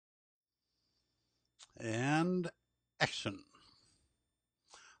And action.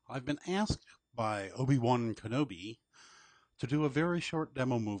 I've been asked by Obi-Wan Kenobi to do a very short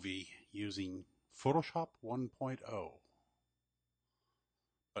demo movie using Photoshop 1.0.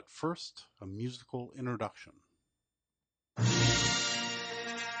 But first, a musical introduction.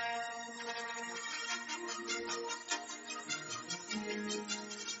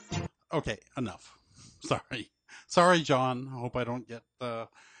 Okay, enough. Sorry, John. I hope I don't get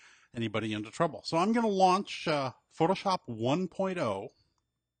anybody into trouble. So I'm going to launch Photoshop 1.0.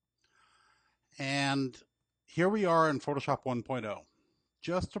 And here we are in Photoshop 1.0.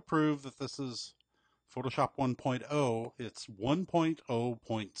 Just to prove that this is Photoshop 1.0, it's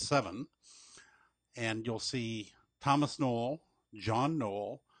 1.0.7. And you'll see Thomas Knoll, John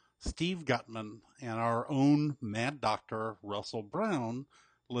Knoll, Steve Gutman, and our own Mad Doctor Russell Brown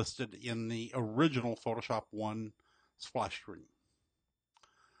listed in the original Photoshop 1 splash screen.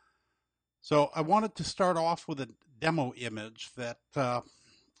 So I wanted to start off with a demo image that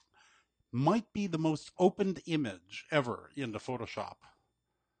might be the most opened image ever into Photoshop.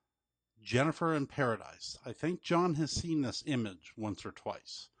 Jennifer in Paradise. I think John has seen this image once or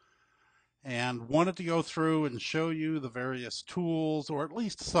twice and wanted to go through and show you the various tools, or at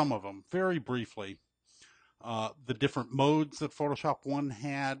least some of them, very briefly. The different modes that Photoshop 1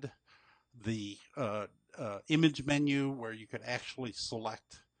 had, the image menu where you could actually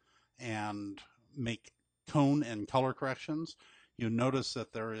select and make tone and color corrections. You'll notice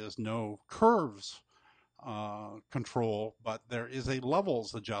that there is no curves control, but there is a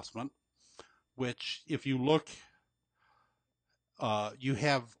levels adjustment, which if you look, you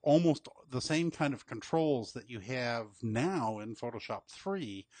have almost the same kind of controls that you have now in Photoshop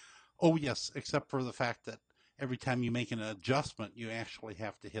 3. Oh yes, except for the fact that every time you make an adjustment, you actually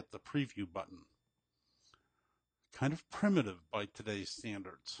have to hit the preview button. Kind of primitive by today's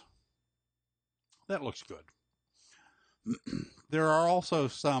standards. That looks good. There are also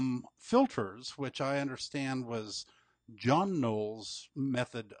some filters, which I understand was John Knoll's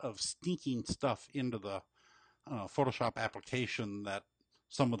method of sneaking stuff into the Photoshop application that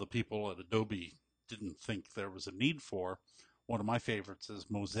some of the people at Adobe didn't think there was a need for. One of my favorites is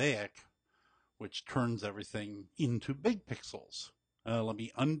Mosaic, which turns everything into big pixels. Let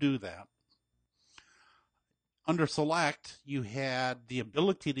me undo that. Under Select, you had the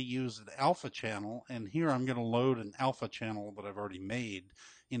ability to use an alpha channel, and here I'm going to load an alpha channel that I've already made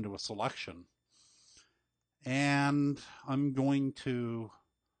into a selection. And I'm going to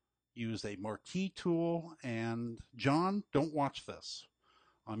use a marquee tool, and John, don't watch this.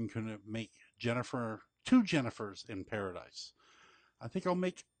 I'm going to make two Jennifers in Paradise. I think I'll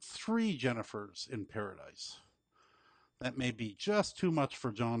make 3 Jennifers in Paradise. That may be just too much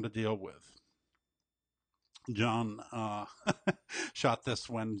for John to deal with. John shot this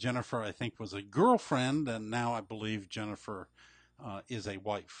when Jennifer, I think, was a girlfriend, and now I believe Jennifer is a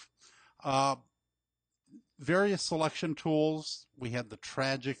wife. Various selection tools. We had the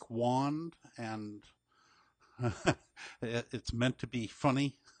tragic wand, and it's meant to be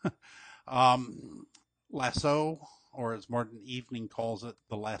funny. Lasso, or as Martin Evening calls it,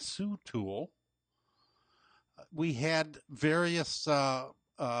 the lasso tool. We had various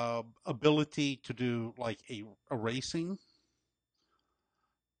ability to do like erasing,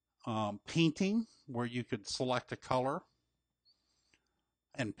 painting, where you could select a color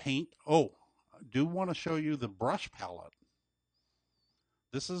and paint. Oh, I do want to show you the brush palette.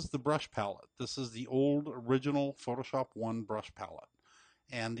 This is the brush palette. This is the old original Photoshop 1 brush palette.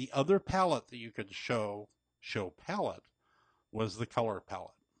 And the other palette that you could show palette was the color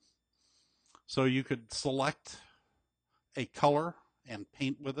palette. So you could select a color and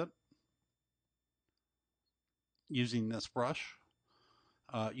paint with it using this brush.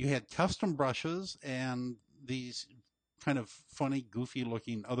 You had custom brushes and these kind of funny, goofy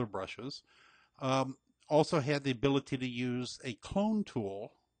looking other brushes. Also had the ability to use a clone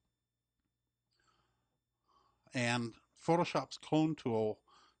tool, and Photoshop's clone tool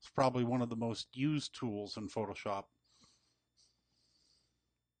is probably one of the most used tools in Photoshop.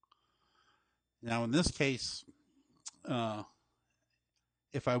 Now in this case,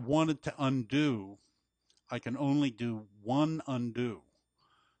 if I wanted to undo, I can only do one undo.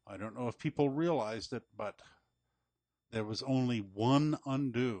 I don't know if people realized it, but there was only one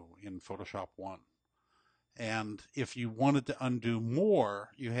undo in Photoshop 1. And if you wanted to undo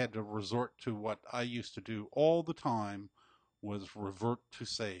more, you had to resort to what I used to do all the time, was revert to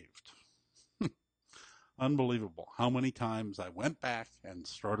saved. Unbelievable how many times I went back and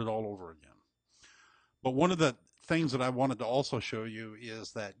started all over again. But one of the things that I wanted to also show you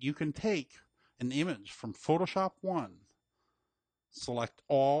is that you can take an image from Photoshop 1, select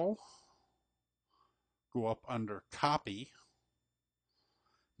all, go up under copy.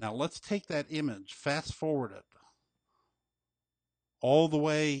 Now let's take that image, fast forward it all the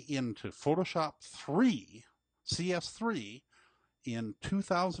way into Photoshop 3, CS3 in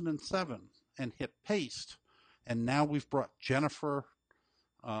 2007 and hit paste. And now we've brought Jennifer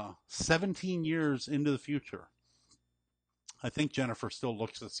 17 years into the future. I think Jennifer still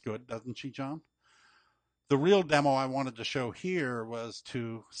looks as good, doesn't she, John? The real demo I wanted to show here was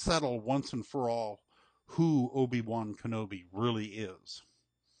to settle once and for all who Obi-Wan Kenobi really is.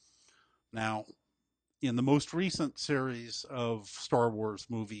 Now, in the most recent series of Star Wars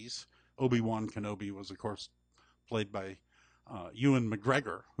movies, Obi-Wan Kenobi was, of course, played by Ewan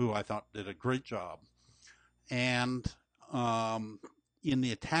McGregor, who I thought did a great job. And in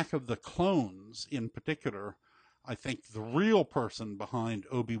the Attack of the Clones, in particular, I think the real person behind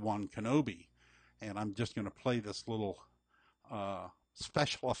Obi-Wan Kenobi, and I'm just going to play this little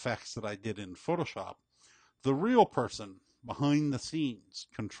special effects that I did in Photoshop, the real person behind the scenes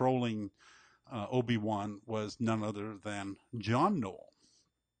controlling Obi-Wan was none other than John Knoll.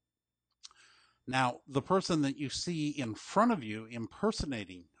 Now, the person that you see in front of you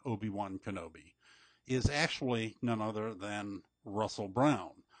impersonating Obi-Wan Kenobi is actually none other than Russell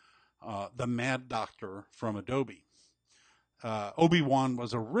Brown, the Mad Doctor from Adobe. Obi-Wan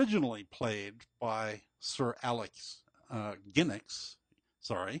was originally played by Sir Alex Guinness.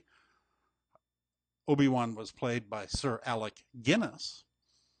 Sorry. Obi-Wan was played by Sir Alec Guinness.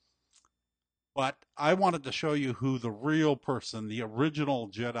 But I wanted to show you who the real person, the original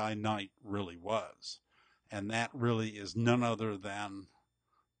Jedi Knight, really was. And that really is none other than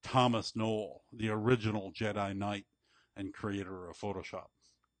Thomas Knoll, the original Jedi Knight and creator of Photoshop.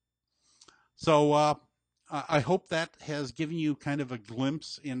 So I hope that has given you kind of a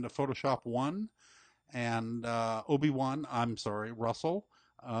glimpse into Photoshop 1 and Russell.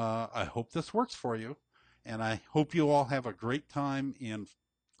 I hope this works for you. And I hope you all have a great time in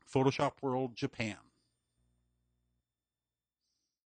Photoshop World Japan.